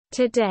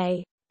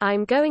Today,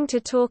 I'm going to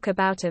talk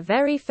about a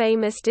very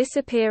famous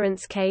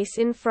disappearance case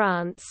in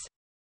France.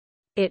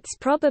 It's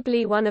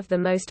probably one of the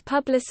most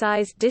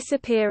publicized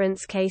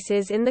disappearance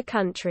cases in the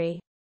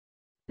country.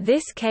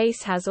 This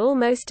case has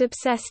almost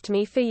obsessed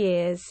me for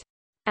years.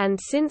 And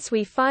since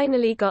we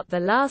finally got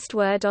the last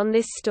word on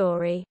this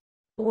story,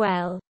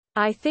 well,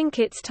 I think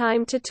it's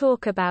time to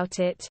talk about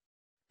it.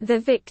 The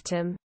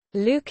victim,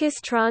 Lucas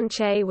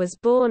Tronche, was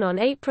born on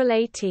April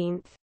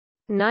 18,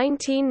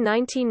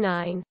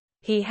 1999.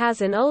 He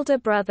has an older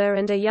brother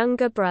and a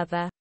younger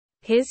brother.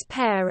 His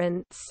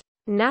parents,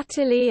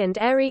 Nathalie and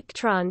Éric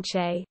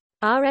Tronche,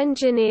 are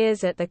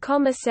engineers at the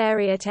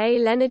Commissariat à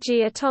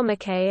l'énergie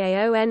atomique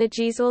et aux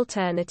énergies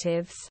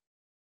alternatives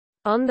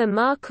on the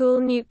Marcoule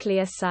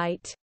nuclear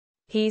site.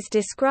 He's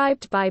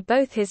described by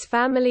both his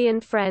family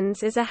and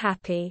friends as a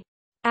happy,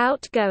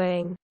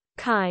 outgoing,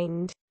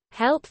 kind,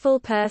 helpful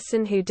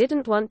person who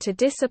didn't want to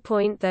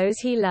disappoint those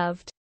he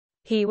loved.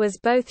 He was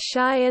both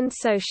shy and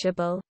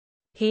sociable.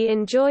 He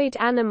enjoyed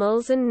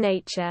animals and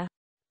nature.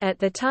 At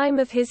the time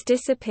of his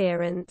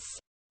disappearance,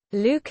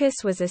 Lucas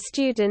was a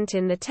student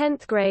in the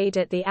 10th grade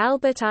at the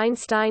Albert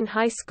Einstein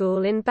High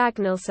School in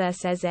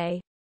Bagnols-sur-Cèze,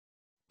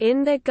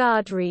 in the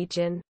Gard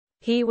region.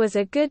 He was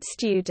a good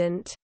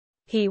student.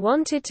 He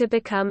wanted to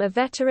become a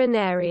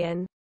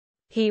veterinarian.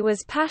 He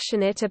was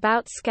passionate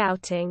about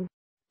scouting,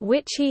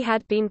 which he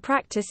had been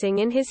practicing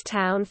in his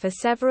town for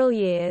several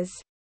years.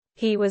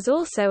 He was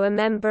also a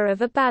member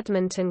of a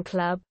badminton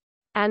club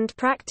and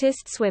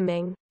practiced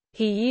swimming.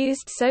 He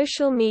used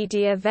social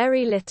media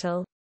very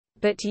little,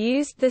 but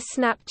used the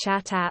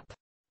Snapchat app.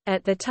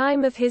 At the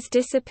time of his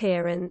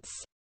disappearance,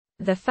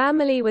 the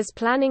family was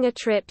planning a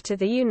trip to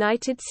the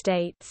United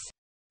States.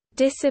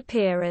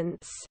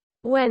 Disappearance.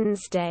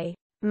 Wednesday,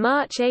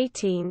 March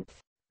 18,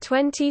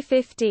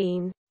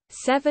 2015,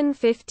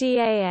 7:50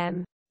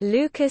 a.m.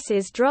 Lucas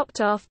is dropped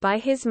off by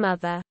his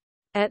mother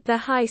at the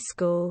high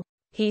school.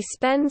 He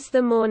spends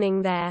the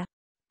morning there.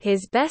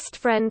 His best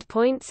friend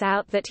points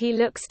out that he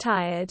looks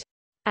tired,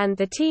 and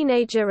the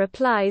teenager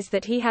replies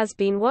that he has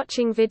been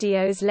watching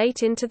videos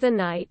late into the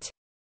night.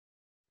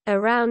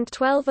 Around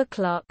 12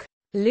 o'clock,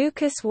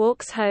 Lucas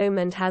walks home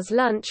and has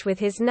lunch with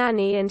his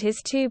nanny and his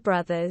two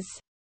brothers.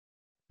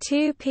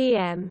 2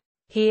 p.m.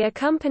 He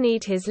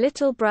accompanied his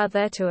little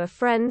brother to a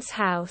friend's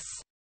house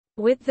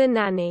with the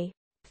nanny.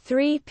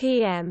 3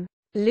 p.m.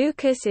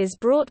 Lucas is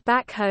brought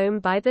back home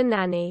by the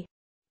nanny.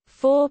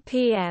 4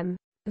 p.m.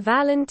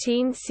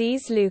 Valentine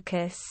sees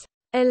Lucas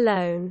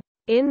alone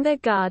in the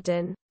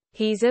garden.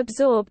 He's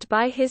absorbed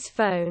by his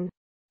phone.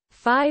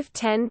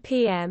 5:10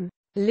 p.m.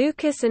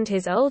 Lucas and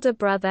his older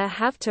brother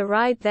have to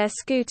ride their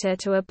scooter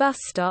to a bus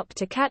stop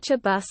to catch a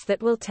bus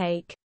that will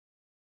take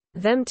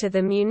them to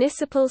the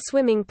municipal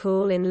swimming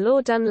pool in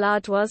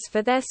Loudun-l'Ardoise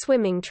for their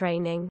swimming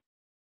training.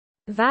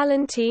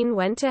 Valentine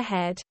went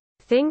ahead,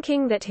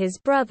 thinking that his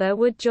brother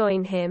would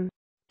join him.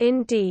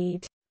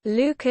 Indeed,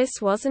 Lucas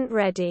wasn't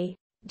ready,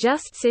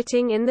 just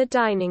sitting in the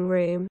dining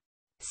room,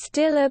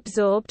 still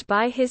absorbed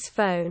by his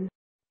phone.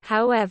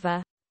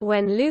 However,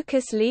 when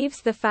Lucas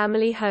leaves the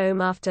family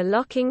home after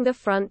locking the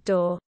front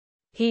door,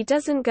 he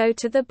doesn't go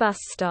to the bus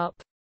stop.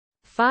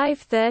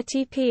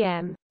 5:30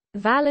 p.m.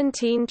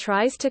 Valentine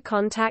tries to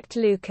contact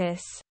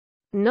Lucas.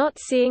 Not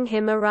seeing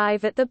him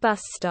arrive at the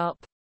bus stop,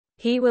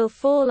 he will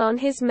fall on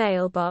his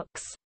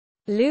mailbox.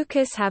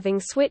 Lucas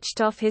having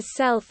switched off his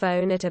cell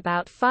phone at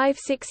about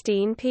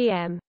 5:16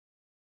 p.m.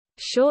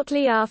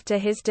 Shortly after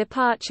his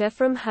departure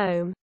from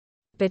home,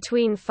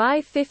 between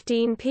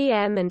 5:15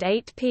 p.m. and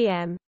 8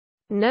 p.m.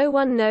 No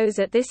one knows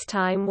at this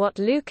time what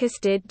Lucas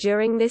did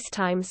during this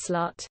time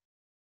slot.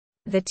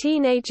 The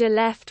teenager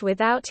left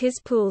without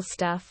his pool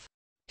stuff,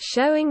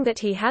 showing that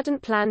he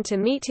hadn't planned to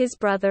meet his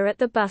brother at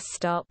the bus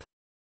stop.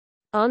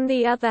 On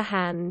the other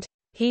hand,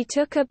 he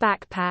took a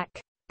backpack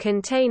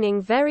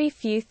containing very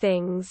few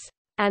things,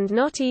 and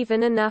not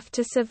even enough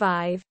to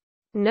survive.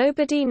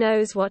 Nobody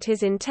knows what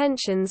his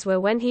intentions were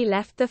when he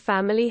left the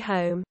family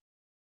home.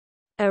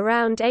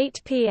 Around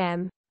 8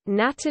 p.m.,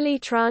 Nathalie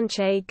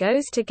Tronche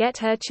goes to get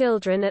her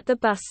children at the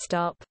bus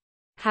stop.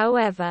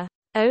 However,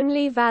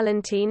 only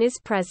Valentine is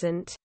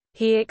present.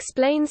 He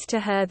explains to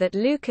her that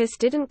Lucas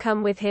didn't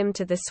come with him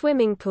to the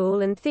swimming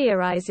pool and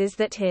theorizes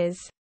that his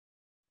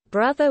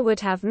brother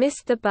would have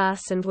missed the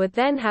bus and would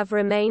then have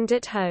remained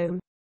at home.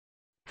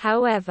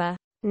 However,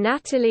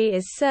 Nathalie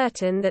is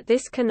certain that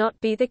this cannot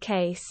be the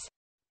case,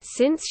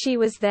 since she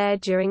was there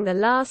during the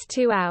last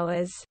 2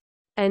 hours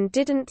and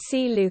didn't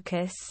see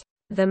Lucas.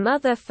 The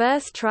mother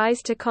first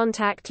tries to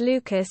contact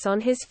Lucas on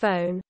his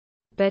phone,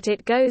 but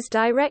it goes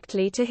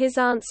directly to his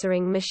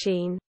answering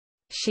machine.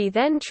 She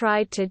then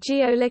tried to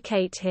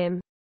geolocate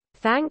him,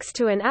 thanks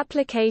to an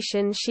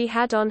application she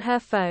had on her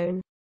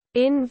phone.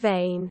 In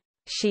vain.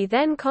 She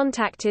then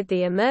contacted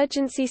the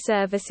emergency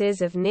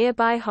services of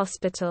nearby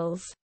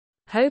hospitals,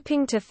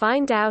 hoping to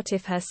find out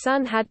if her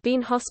son had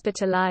been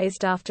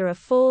hospitalized after a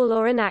fall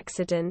or an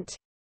accident.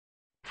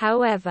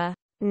 However,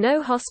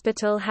 no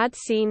hospital had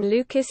seen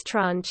Lucas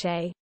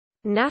Tronche.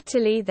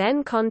 Nathalie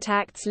then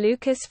contacts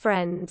Lucas'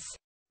 friends,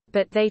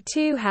 but they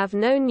too have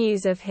no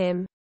news of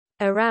him.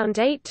 Around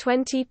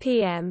 8:20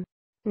 p.m.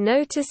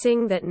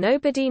 Noticing that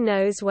nobody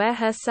knows where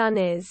her son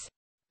is,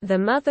 the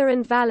mother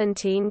and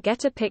Valentine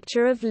get a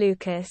picture of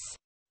Lucas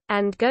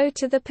and go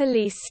to the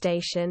police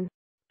station.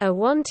 A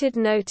wanted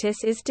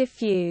notice is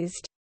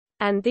diffused,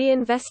 and the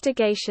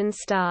investigation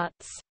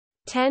starts.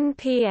 10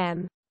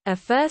 p.m. A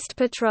first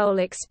patrol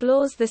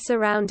explores the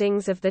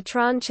surroundings of the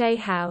Tronche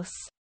house,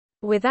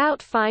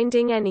 without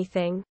finding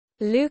anything.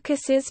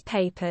 Lucas's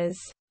papers,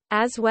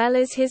 as well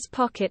as his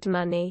pocket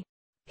money,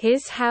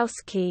 his house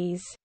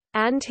keys,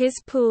 and his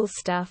pool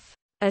stuff,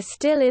 are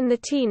still in the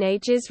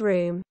teenager's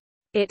room.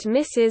 It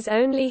misses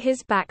only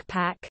his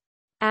backpack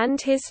and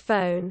his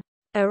phone.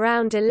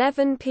 Around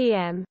 11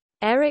 p.m.,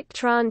 Eric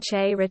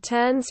Tronche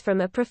returns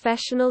from a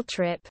professional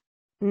trip.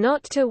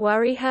 Not to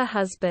worry her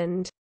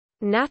husband.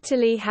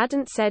 Natalie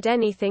hadn't said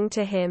anything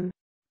to him.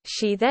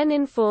 She then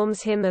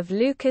informs him of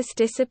Lucas'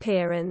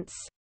 disappearance.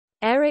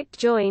 Eric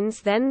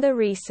joins then the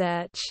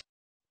research.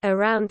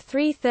 Around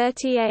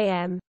 3:30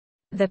 a.m.,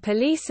 the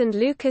police and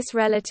Lucas'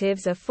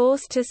 relatives are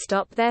forced to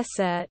stop their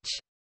search.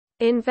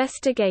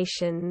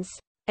 Investigations.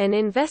 An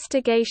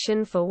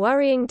investigation for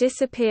worrying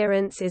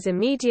disappearance is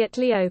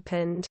immediately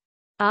opened.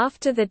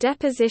 After the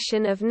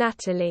deposition of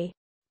Natalie,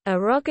 a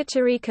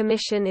rogatory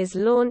commission is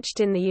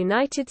launched in the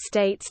United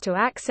States to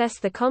access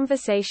the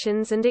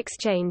conversations and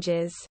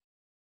exchanges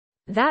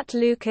that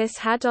Lucas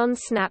had on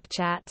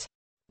Snapchat.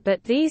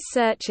 But these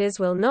searches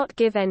will not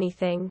give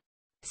anything.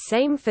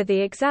 Same for the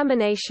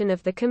examination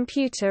of the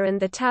computer and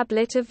the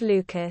tablet of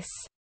Lucas.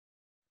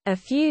 A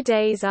few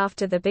days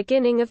after the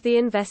beginning of the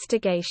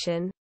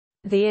investigation,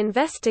 the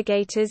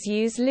investigators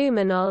use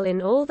luminol in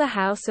all the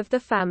house of the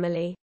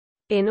family,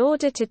 in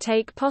order to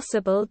take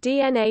possible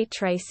DNA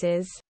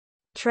traces.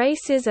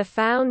 Traces are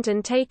found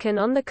and taken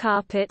on the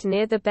carpet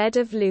near the bed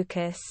of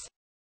Lucas.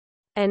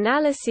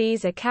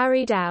 Analyses are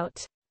carried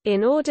out,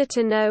 in order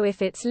to know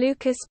if it's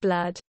Lucas'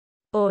 blood,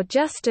 or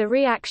just a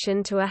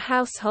reaction to a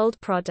household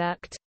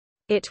product.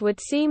 It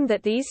would seem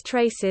that these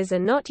traces are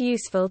not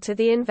useful to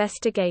the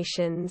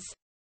investigations,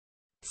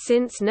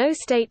 since no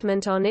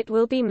statement on it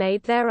will be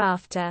made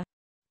thereafter.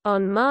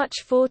 On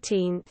March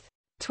 14,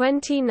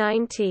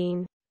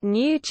 2019,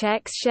 new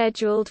checks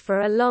scheduled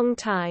for a long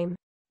time,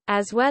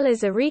 as well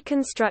as a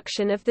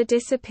reconstruction of the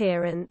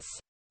disappearance,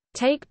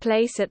 take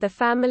place at the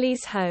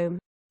family's home.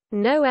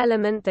 No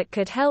element that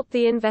could help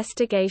the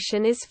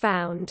investigation is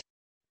found.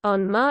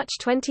 On March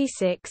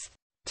 26,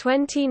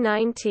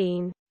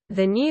 2019,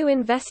 the new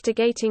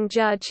investigating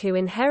judge who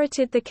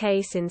inherited the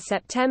case in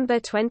September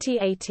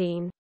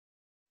 2018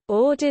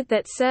 ordered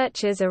that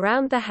searches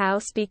around the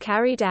house be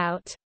carried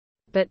out,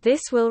 but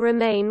this will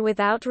remain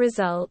without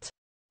result.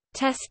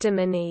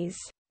 Testimonies.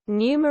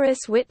 Numerous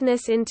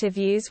witness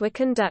interviews were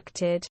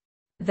conducted.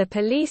 The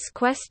police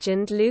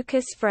questioned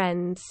Lucas'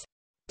 friends,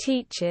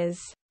 teachers,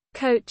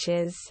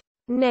 coaches,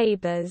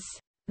 neighbors,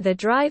 the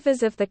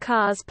drivers of the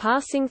cars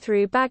passing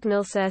through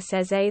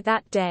Bagnols-sur-Cèze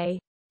that day,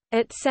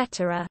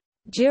 etc.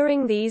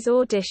 During these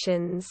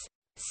auditions,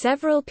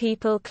 several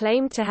people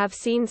claimed to have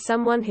seen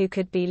someone who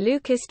could be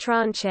Lucas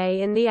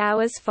Tronche in the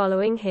hours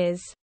following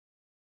his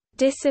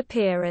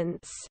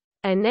disappearance.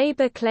 A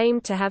neighbor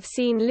claimed to have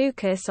seen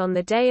Lucas on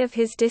the day of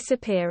his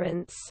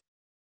disappearance,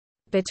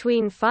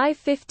 between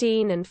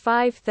 5:15 and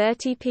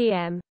 5:30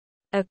 p.m.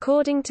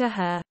 According to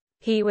her,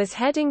 he was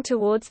heading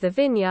towards the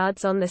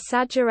vineyards on the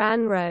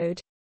Sajaran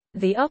Road,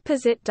 the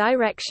opposite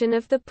direction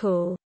of the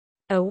pool.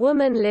 A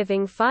woman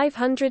living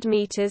 500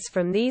 meters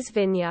from these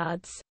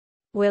vineyards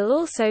will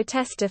also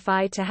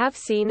testify to have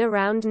seen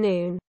around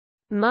noon,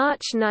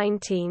 March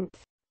 19,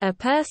 a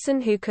person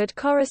who could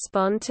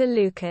correspond to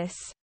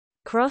Lucas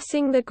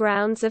crossing the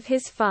grounds of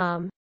his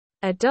farm.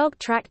 A dog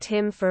tracked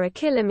him for a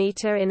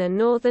kilometer in a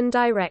northern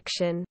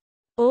direction.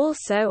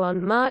 Also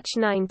on March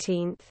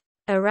 19,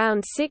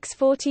 around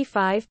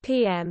 6:45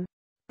 p.m.,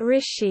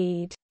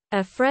 Rashid,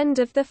 a friend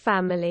of the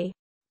family,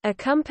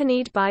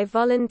 accompanied by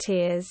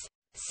volunteers,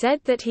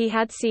 said that he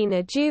had seen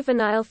a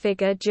juvenile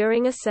figure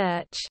during a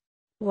search,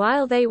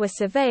 while they were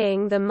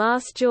surveying the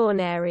Mas-Jaune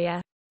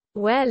area,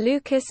 where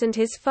Lucas and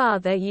his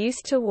father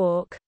used to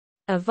walk.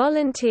 A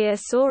volunteer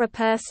saw a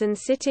person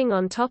sitting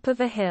on top of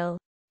a hill,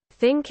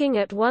 thinking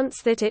at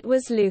once that it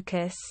was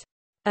Lucas.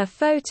 A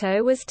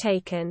photo was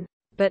taken,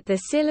 but the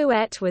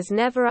silhouette was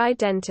never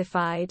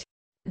identified,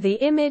 the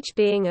image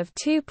being of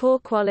too poor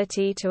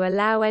quality to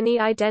allow any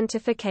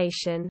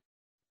identification.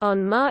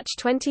 On March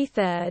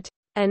 23,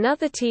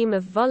 another team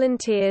of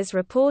volunteers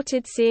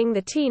reported seeing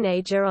the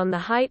teenager on the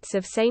heights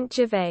of St.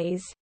 Gervais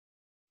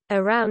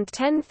around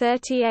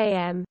 10:30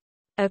 a.m.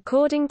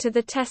 According to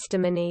the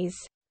testimonies,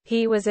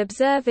 he was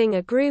observing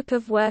a group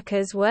of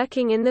workers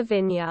working in the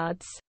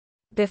vineyards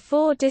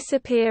before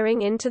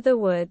disappearing into the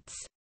woods.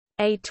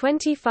 A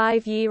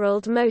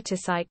 25-year-old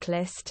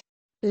motorcyclist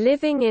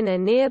living in a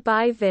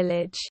nearby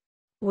village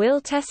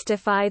will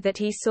testify that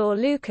he saw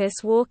Lucas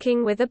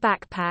walking with a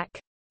backpack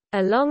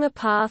along a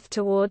path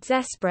towards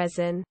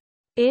Esbrezin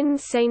in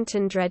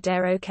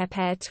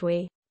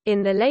Saint-André-de-Roquepertuis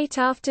in the late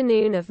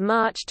afternoon of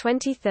March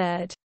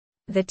 23.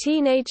 The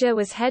teenager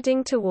was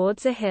heading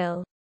towards a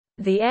hill.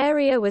 The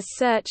area was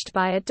searched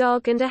by a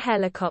dog and a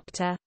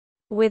helicopter.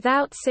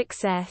 Without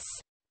success.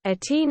 A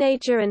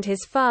teenager and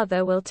his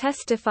father will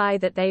testify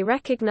that they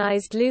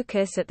recognized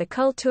Lucas at the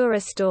Cultura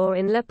store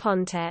in La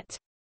Pontet,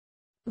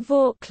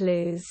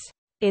 Vaucluse,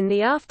 in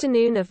the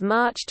afternoon of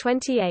March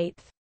 28.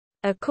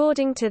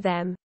 According to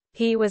them,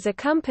 he was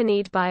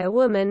accompanied by a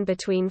woman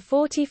between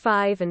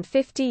 45 and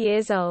 50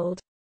 years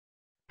old.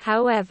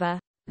 However,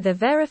 the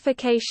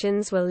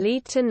verifications will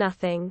lead to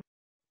nothing.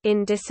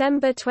 In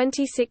December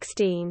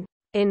 2016,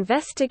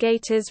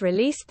 investigators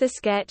released the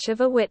sketch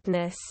of a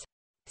witness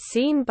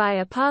seen by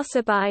a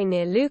passerby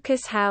near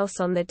Lucas' house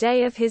on the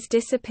day of his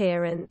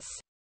disappearance.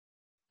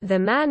 The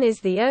man is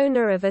the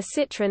owner of a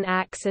Citroën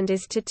axe and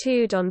is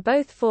tattooed on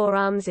both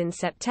forearms in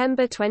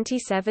September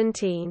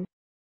 2017.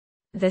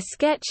 The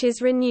sketch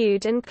is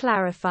renewed and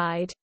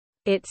clarified.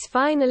 It's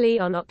finally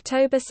on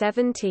October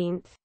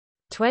 17,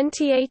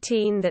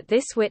 2018 that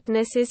this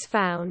witness is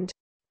found.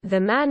 The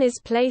man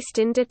is placed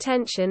in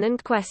detention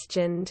and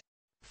questioned.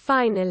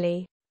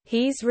 Finally,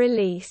 he's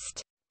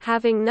released,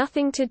 having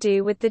nothing to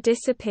do with the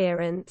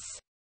disappearance.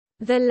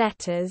 The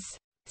letters.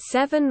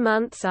 7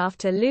 months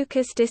after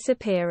Lucas'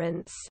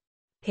 disappearance,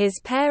 his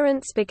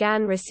parents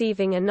began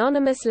receiving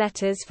anonymous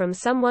letters from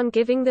someone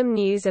giving them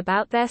news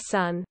about their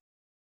son.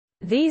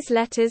 These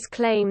letters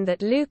claim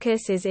that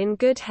Lucas is in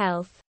good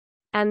health,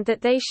 and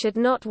that they should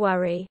not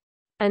worry.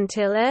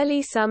 Until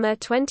early summer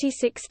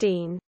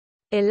 2016,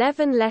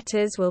 11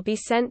 letters will be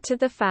sent to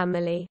the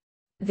family.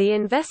 The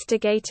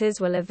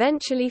investigators will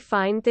eventually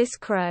find this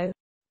crow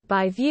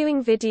by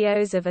viewing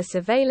videos of a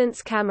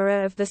surveillance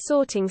camera of the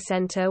sorting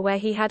center where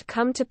he had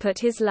come to put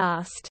his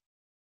last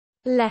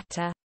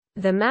letter.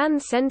 The man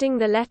sending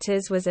the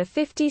letters was a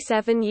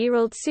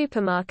 57-year-old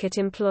supermarket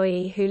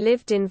employee who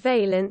lived in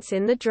Valence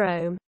in the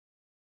Drôme.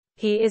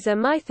 He is a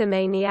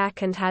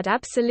mythomaniac and had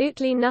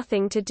absolutely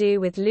nothing to do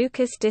with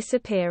Lucas'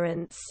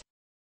 disappearance.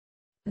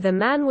 The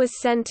man was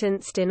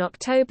sentenced in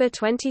October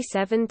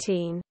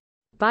 2017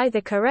 by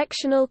the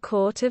Correctional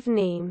Court of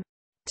Nîmes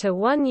to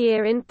 1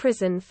 year in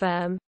prison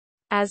firm,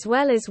 as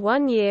well as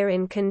 1 year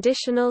in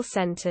conditional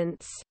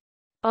sentence.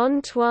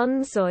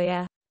 Antoine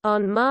Zoya.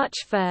 On March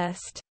 1,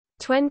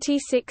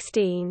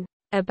 2016,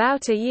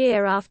 about a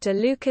year after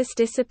Lucas'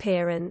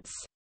 disappearance,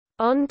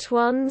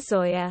 Antoine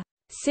Zoya,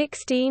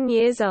 16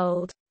 years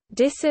old,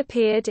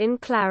 disappeared in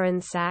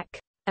Clarensac,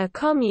 a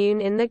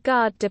commune in the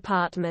Gard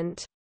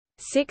department,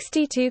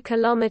 62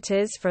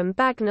 kilometers from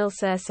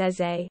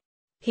Bagnols-sur-Cèze.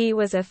 He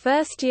was a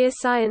first-year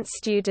science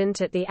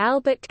student at the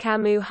Albert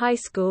Camus High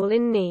School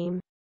in Nîmes.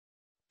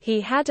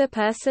 He had a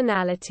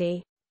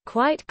personality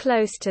quite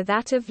close to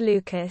that of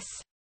Lucas,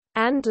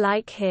 and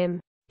like him,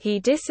 he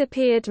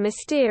disappeared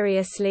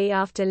mysteriously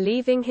after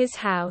leaving his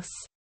house.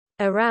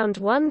 Around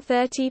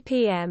 1:30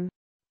 p.m.,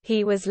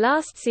 he was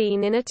last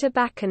seen in a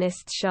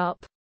tobacconist's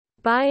shop,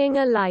 buying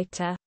a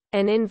lighter.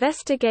 An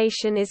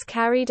investigation is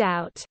carried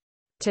out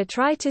to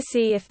try to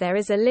see if there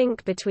is a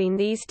link between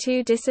these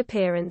two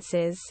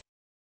disappearances.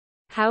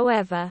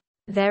 However,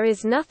 there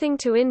is nothing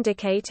to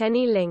indicate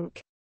any link.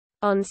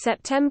 On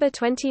September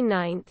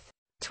 29,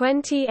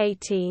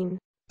 2018,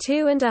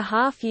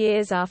 2.5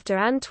 years after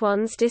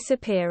Antoine's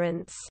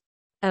disappearance,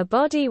 a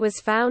body was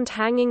found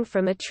hanging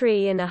from a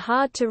tree in a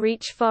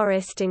hard-to-reach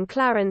forest in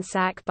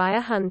Clarensac by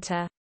a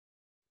hunter.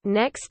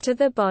 Next to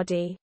the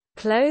body,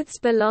 clothes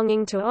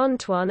belonging to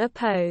Antoine are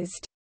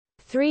posed.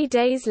 3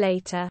 days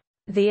later,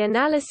 the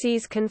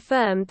analyses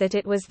confirmed that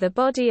it was the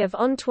body of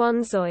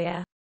Antoine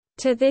Zoya.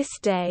 To this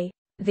day,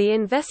 the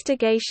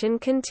investigation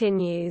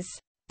continues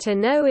to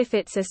know if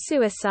it's a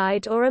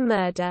suicide or a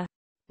murder.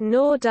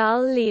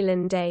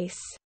 Noordal-Leeuwendace.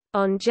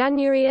 On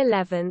January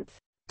 11,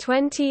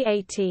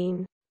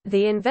 2018,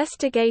 the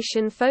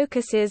investigation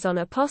focuses on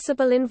a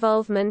possible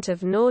involvement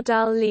of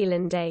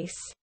Noordal-Leeuwendace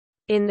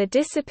in the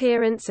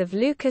disappearance of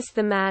Lucas.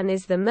 The man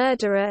is the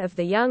murderer of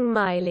the young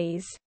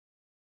Mylies,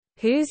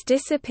 whose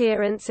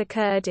disappearance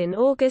occurred in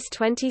August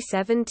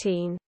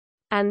 2017,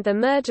 and the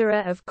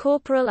murderer of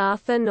Corporal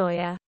Arthur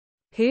Neuer,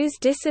 whose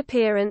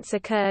disappearance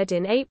occurred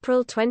in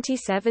April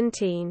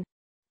 2017.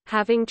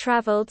 Having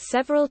traveled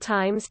several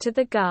times to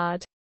the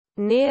Gard,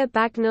 near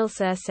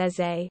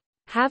Bagnols-sur-Cèze,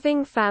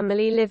 having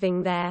family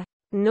living there,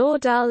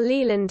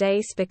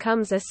 Noordal-Leeuwendace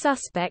becomes a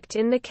suspect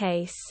in the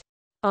case.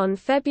 On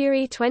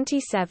February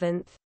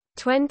 27,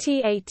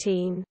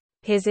 2018,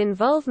 his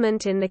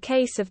involvement in the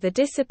case of the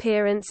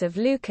disappearance of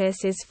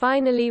Lucas is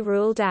finally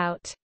ruled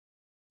out.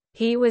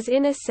 He was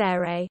in a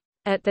serre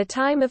at the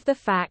time of the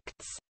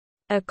facts,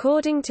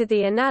 according to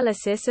the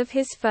analysis of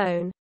his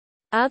phone.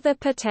 Other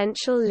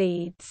potential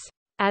leads.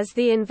 As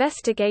the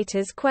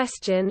investigators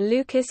question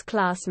Lucas'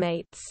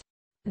 classmates,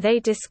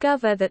 they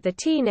discover that the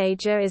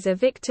teenager is a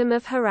victim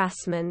of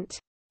harassment.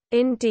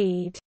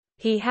 Indeed,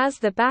 he has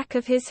the back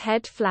of his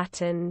head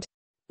flattened,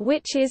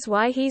 which is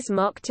why he's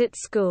mocked at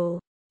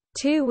school.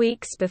 2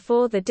 weeks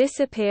before the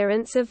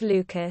disappearance of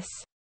Lucas,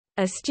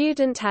 a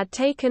student had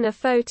taken a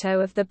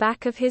photo of the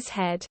back of his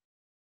head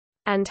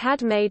and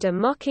had made a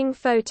mocking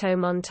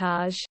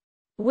photomontage,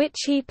 which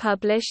he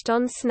published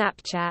on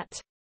Snapchat.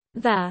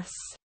 Thus,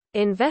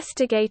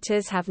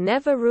 investigators have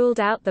never ruled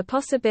out the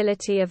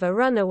possibility of a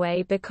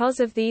runaway because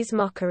of these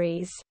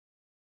mockeries.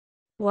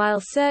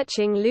 While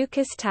searching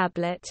Lucas'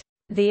 tablet,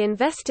 the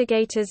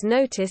investigators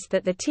noticed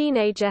that the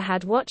teenager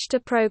had watched a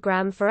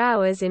program for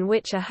hours in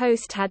which a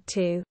host had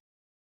to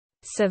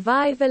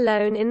survive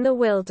alone in the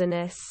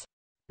wilderness.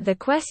 The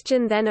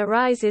question then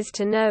arises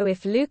to know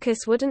if Lucas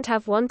wouldn't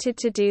have wanted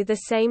to do the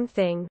same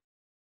thing.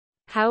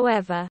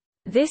 However,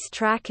 this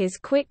track is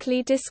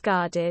quickly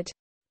discarded.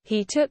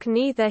 He took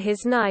neither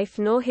his knife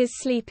nor his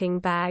sleeping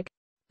bag.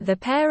 The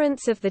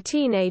parents of the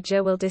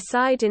teenager will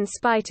decide in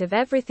spite of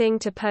everything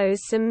to pose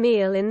some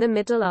meal in the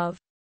middle of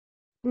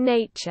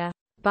nature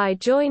by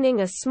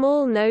joining a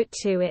small note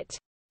to it.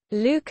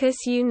 Lucas,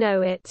 you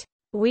know it.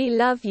 We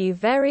love you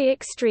very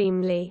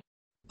extremely.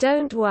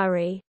 Don't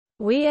worry.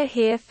 We are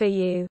here for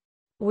you.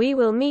 We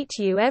will meet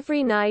you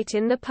every night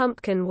in the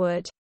pumpkin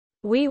wood.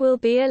 We will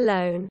be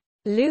alone.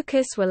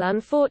 Lucas will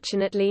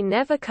unfortunately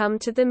never come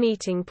to the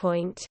meeting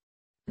point.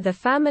 The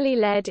family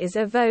lead is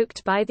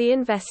evoked by the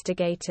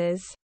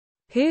investigators,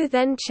 who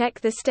then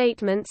check the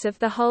statements of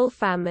the whole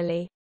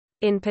family.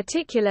 In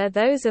particular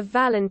those of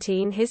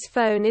Valentine. His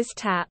phone is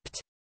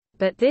tapped.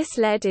 But this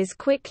lead is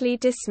quickly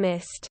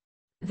dismissed.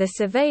 The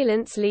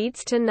surveillance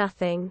leads to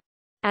nothing.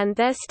 And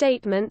their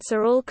statements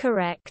are all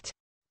correct.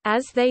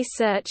 As they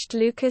searched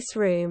Lucas'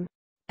 room,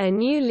 a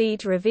new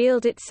lead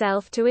revealed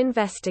itself to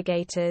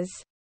investigators.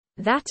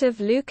 That of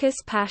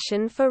Lucas'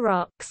 passion for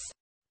rocks.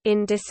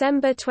 In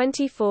December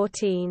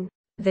 2014,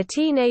 the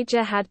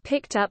teenager had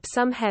picked up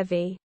some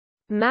heavy,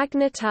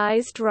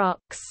 magnetized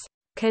rocks,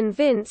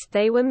 convinced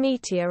they were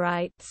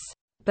meteorites.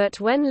 But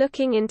when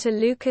looking into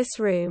Lucas'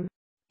 room,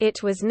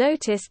 it was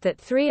noticed that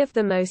 3 of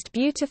the most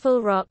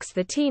beautiful rocks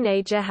the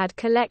teenager had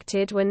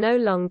collected were no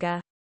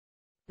longer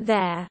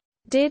there.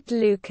 Did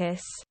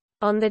Lucas,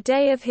 on the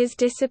day of his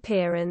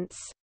disappearance,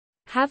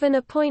 have an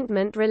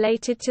appointment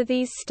related to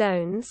these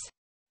stones?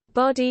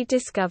 Body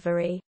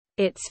discovery.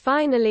 It's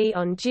finally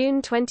on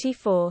June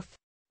 24,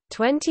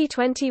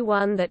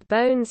 2021 that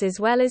bones as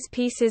well as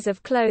pieces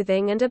of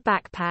clothing and a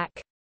backpack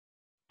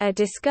are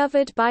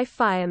discovered by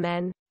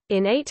firemen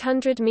in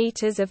 800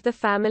 meters of the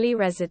family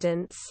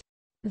residence.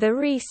 The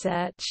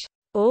research,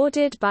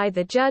 ordered by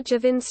the judge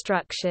of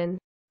instruction,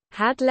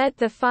 had led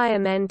the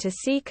firemen to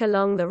seek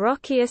along the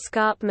rocky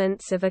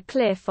escarpments of a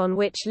cliff on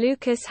which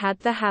Lucas had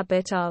the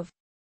habit of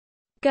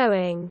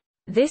going.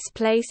 This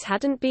place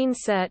hadn't been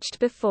searched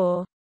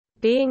before,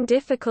 being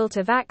difficult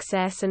of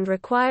access and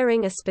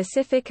requiring a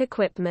specific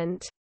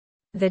equipment.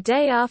 The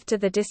day after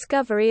the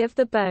discovery of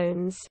the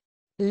bones,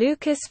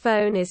 Lucas'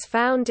 phone is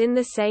found in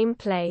the same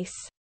place,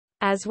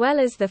 as well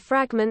as the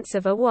fragments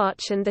of a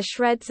watch and the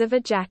shreds of a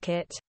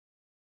jacket.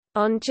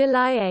 On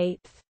July 8,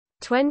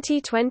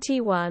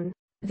 2021,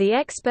 the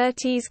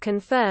expertise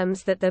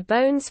confirms that the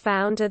bones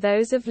found are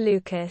those of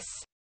Lucas.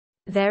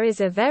 There is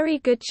a very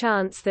good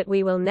chance that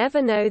we will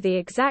never know the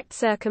exact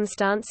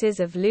circumstances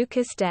of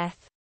Lucas'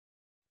 death.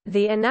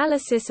 The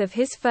analysis of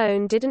his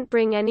phone didn't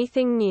bring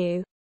anything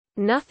new.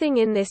 Nothing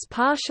in this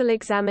partial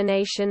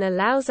examination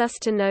allows us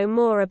to know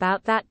more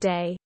about that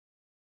day.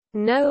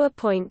 No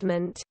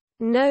appointment.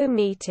 No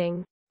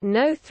meeting.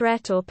 No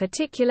threat or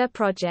particular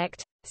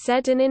project,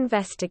 said an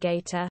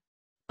investigator.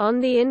 On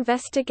the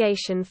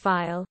investigation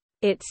file,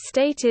 it's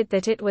stated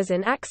that it was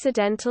an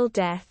accidental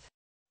death.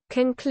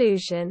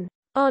 Conclusion.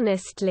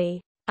 Honestly,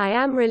 I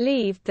am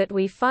relieved that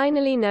we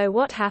finally know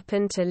what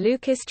happened to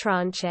Lucas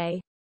Tronche.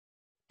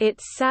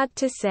 It's sad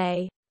to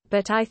say,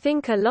 but I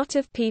think a lot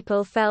of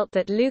people felt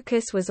that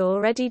Lucas was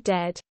already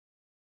dead.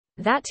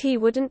 That he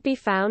wouldn't be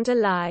found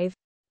alive.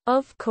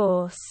 Of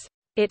course,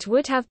 it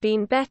would have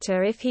been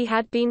better if he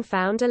had been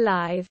found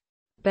alive.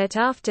 But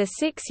after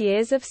 6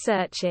 years of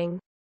searching.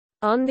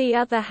 On the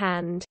other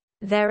hand,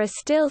 there are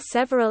still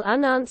several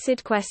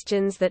unanswered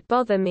questions that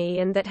bother me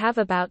and that have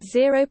about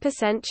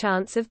 0%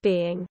 chance of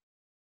being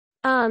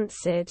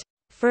answered.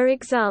 For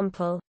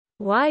example,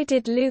 why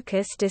did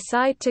Lucas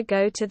decide to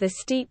go to the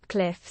steep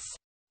cliffs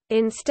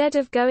instead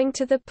of going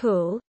to the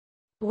pool?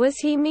 Was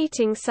he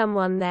meeting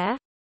someone there?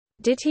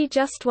 Did he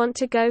just want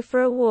to go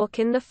for a walk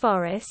in the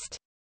forest?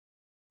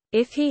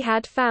 If he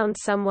had found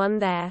someone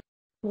there,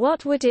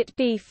 what would it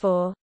be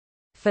for?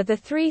 For the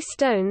 3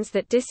 stones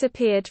that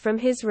disappeared from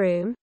his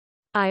room?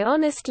 I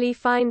honestly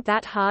find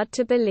that hard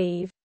to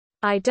believe.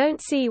 I don't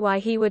see why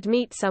he would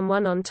meet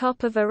someone on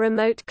top of a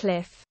remote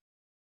cliff.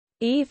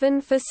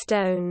 Even for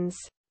stones.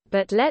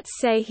 But let's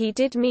say he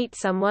did meet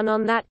someone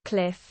on that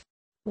cliff.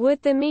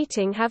 Would the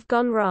meeting have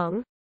gone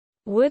wrong?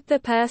 Would the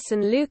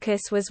person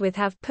Lucas was with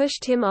have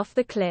pushed him off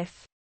the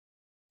cliff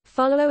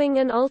following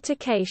an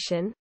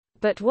altercation?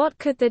 But what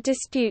could the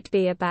dispute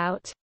be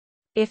about?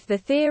 If the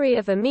theory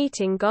of a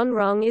meeting gone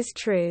wrong is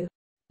true,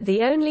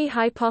 the only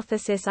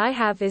hypothesis I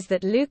have is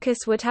that Lucas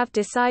would have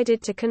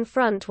decided to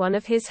confront one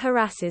of his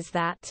harassers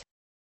that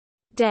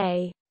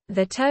day.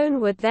 The tone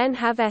would then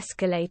have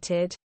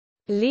escalated,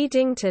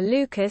 leading to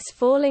Lucas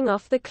falling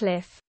off the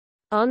cliff.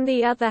 On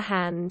the other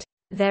hand,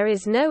 There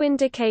is no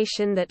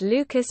indication that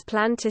Lucas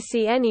planned to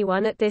see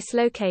anyone at this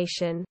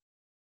location.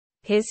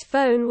 His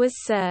phone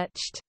was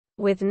searched,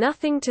 with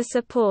nothing to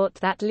support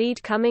that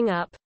lead coming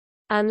up.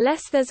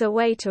 Unless there's a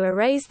way to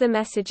erase the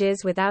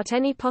messages without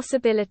any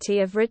possibility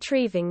of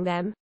retrieving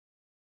them.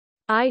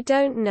 I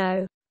don't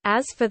know.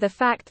 As for the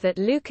fact that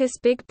Lucas'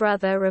 big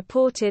brother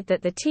reported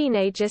that the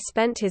teenager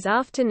spent his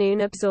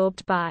afternoon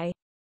absorbed by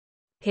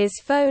his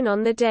phone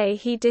on the day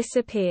he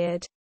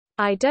disappeared,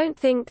 I don't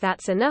think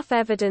that's enough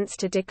evidence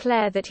to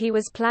declare that he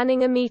was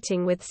planning a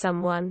meeting with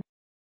someone.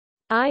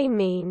 I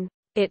mean,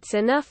 it's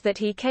enough that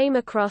he came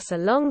across a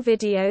long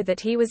video that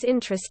he was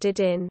interested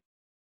in.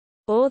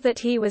 Or that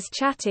he was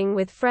chatting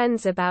with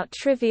friends about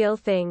trivial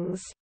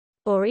things.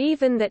 Or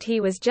even that he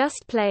was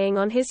just playing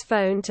on his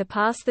phone to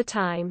pass the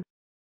time.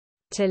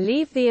 To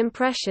leave the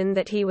impression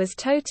that he was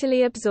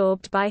totally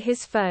absorbed by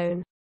his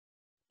phone.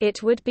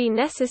 It would be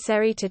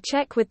necessary to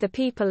check with the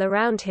people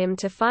around him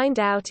to find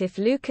out if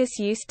Lucas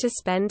used to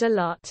spend a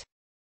lot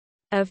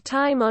of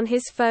time on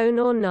his phone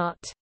or not.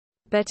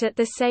 But at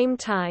the same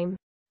time,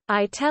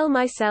 I tell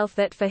myself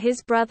that for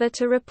his brother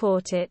to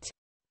report it,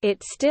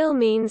 it still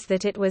means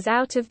that it was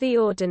out of the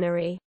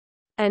ordinary.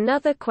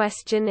 Another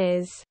question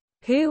is,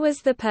 who was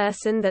the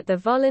person that the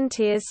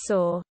volunteers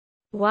saw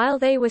while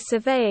they were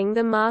surveying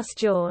the Mars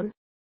Jaune?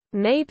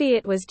 Maybe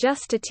it was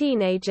just a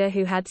teenager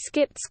who had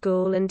skipped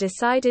school and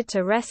decided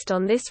to rest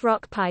on this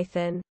rock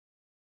python.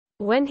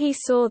 When he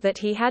saw that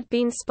he had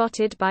been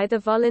spotted by the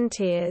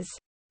volunteers,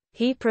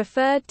 he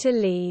preferred to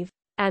leave.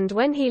 And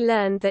when he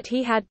learned that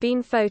he had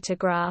been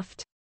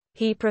photographed,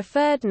 he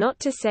preferred not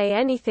to say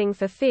anything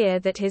for fear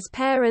that his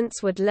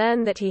parents would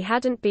learn that he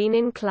hadn't been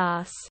in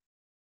class.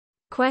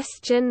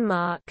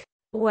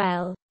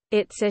 Well,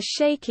 it's a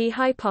shaky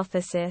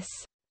hypothesis.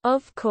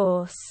 Of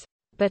course.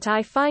 But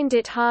I find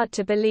it hard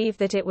to believe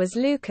that it was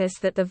Lucas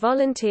that the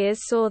volunteers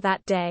saw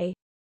that day.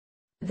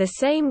 The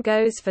same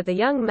goes for the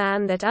young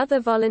man that other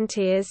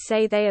volunteers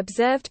say they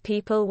observed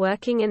people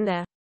working in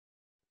the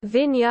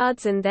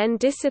vineyards and then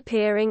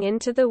disappearing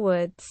into the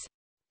woods.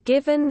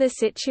 Given the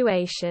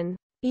situation,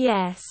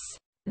 yes,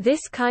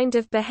 this kind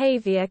of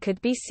behavior could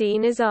be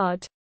seen as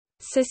odd,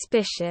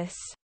 suspicious.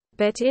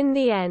 But in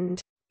the end,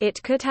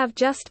 it could have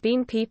just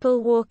been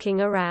people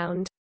walking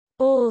around.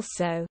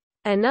 Also,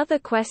 another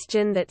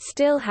question that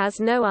still has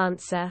no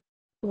answer.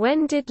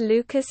 When did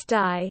Lucas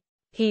die?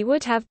 He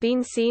would have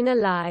been seen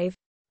alive,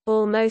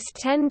 almost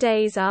 10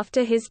 days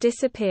after his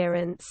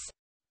disappearance,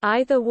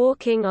 either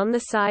walking on the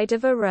side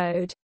of a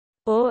road,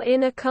 or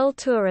in a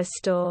Cultura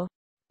store.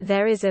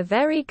 There is a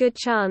very good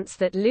chance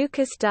that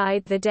Lucas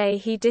died the day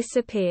he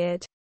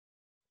disappeared.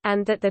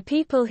 And that the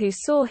people who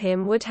saw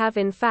him would have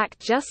in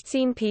fact just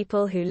seen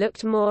people who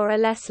looked more or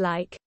less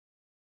like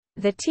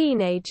the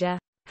teenager.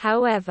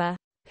 However,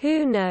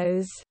 who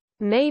knows?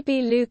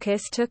 Maybe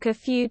Lucas took a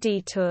few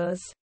detours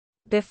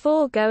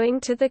before going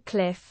to the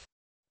cliff.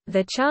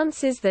 The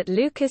chances that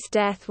Lucas'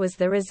 death was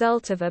the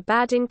result of a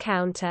bad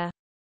encounter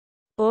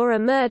or a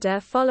murder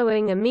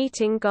following a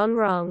meeting gone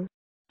wrong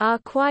are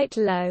quite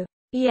low.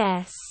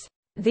 Yes,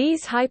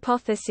 these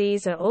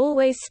hypotheses are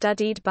always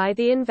studied by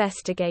the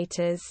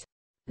investigators.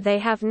 They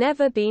have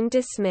never been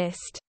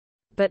dismissed.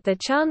 But the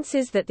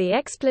chances that the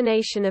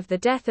explanation of the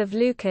death of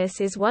Lucas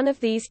is one of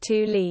these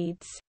two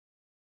leads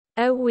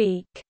are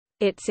weak.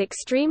 It's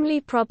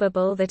extremely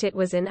probable that it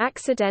was an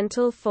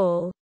accidental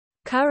fall.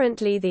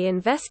 Currently the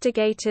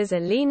investigators are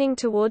leaning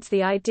towards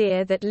the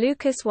idea that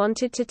Lucas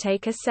wanted to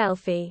take a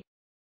selfie.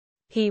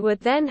 He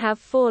would then have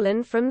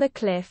fallen from the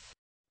cliff.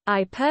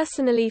 I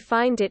personally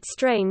find it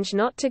strange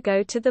not to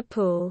go to the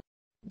pool,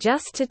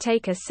 just to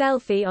take a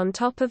selfie on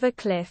top of a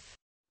cliff.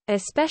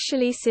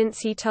 Especially since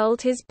he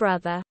told his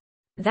brother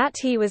that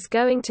he was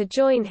going to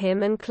join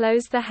him and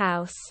close the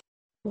house.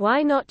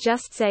 Why not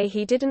just say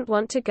he didn't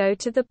want to go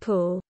to the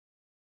pool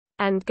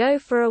and go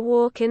for a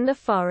walk in the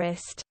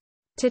forest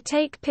to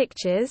take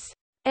pictures?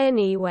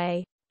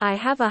 Anyway, I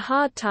have a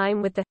hard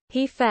time with the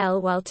 "he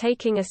fell while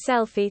taking a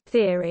selfie"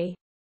 theory.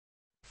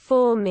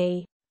 For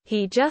me,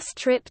 he just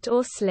tripped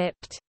or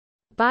slipped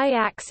by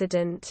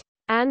accident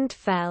and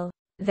fell.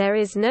 There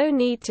is no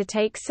need to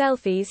take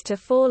selfies to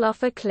fall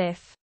off a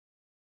cliff.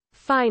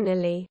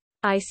 Finally,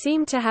 I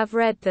seem to have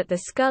read that the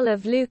skull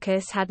of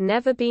Lucas had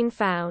never been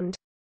found.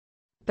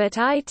 But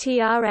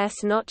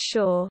ITRS not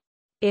sure.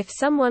 If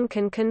someone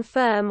can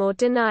confirm or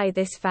deny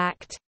this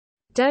fact,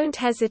 don't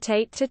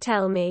hesitate to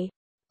tell me.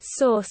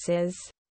 Sources.